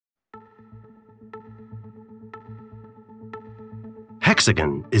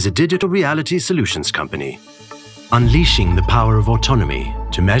Hexagon is a digital reality solutions company, unleashing the power of autonomy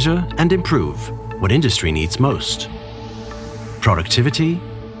to measure and improve what industry needs most. Productivity,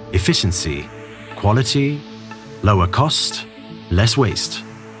 efficiency, quality, lower cost, less waste.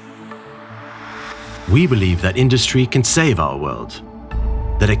 We believe that industry can save our world,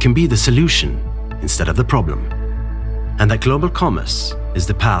 that it can be the solution instead of the problem, and that global commerce is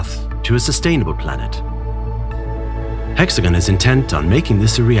the path to a sustainable planet. Hexagon is intent on making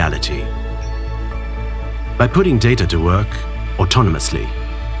this a reality by putting data to work autonomously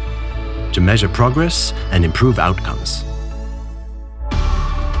to measure progress and improve outcomes.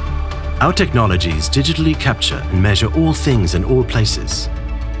 Our technologies digitally capture and measure all things in all places.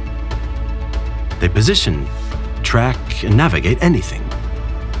 They position, track, and navigate anything.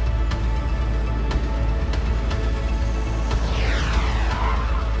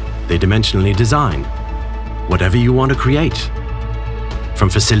 They dimensionally design whatever you want to create, from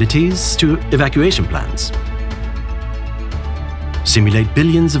facilities to evacuation plans. Simulate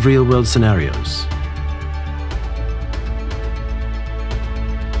billions of real-world scenarios.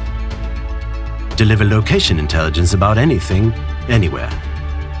 Deliver location intelligence about anything, anywhere.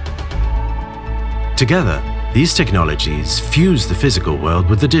 Together, these technologies fuse the physical world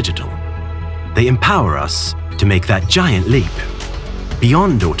with the digital. They empower us to make that giant leap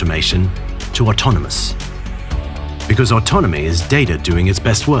beyond automation to autonomous. Because autonomy is data doing its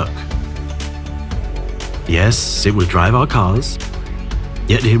best work. Yes, it will drive our cars,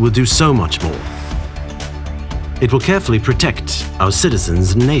 yet it will do so much more. It will carefully protect our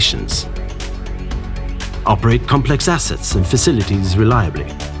citizens and nations, operate complex assets and facilities reliably,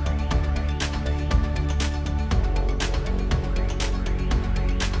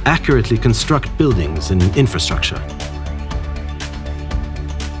 accurately construct buildings and infrastructure,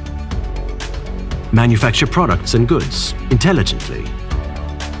 manufacture products and goods intelligently,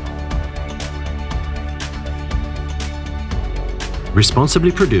 responsibly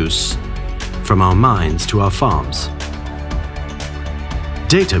produce from our mines to our farms.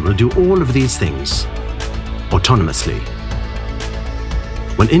 Data will do all of these things autonomously.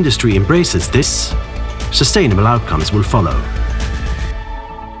 When industry embraces this, sustainable outcomes will follow.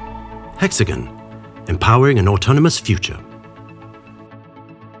 Hexagon, empowering an autonomous future.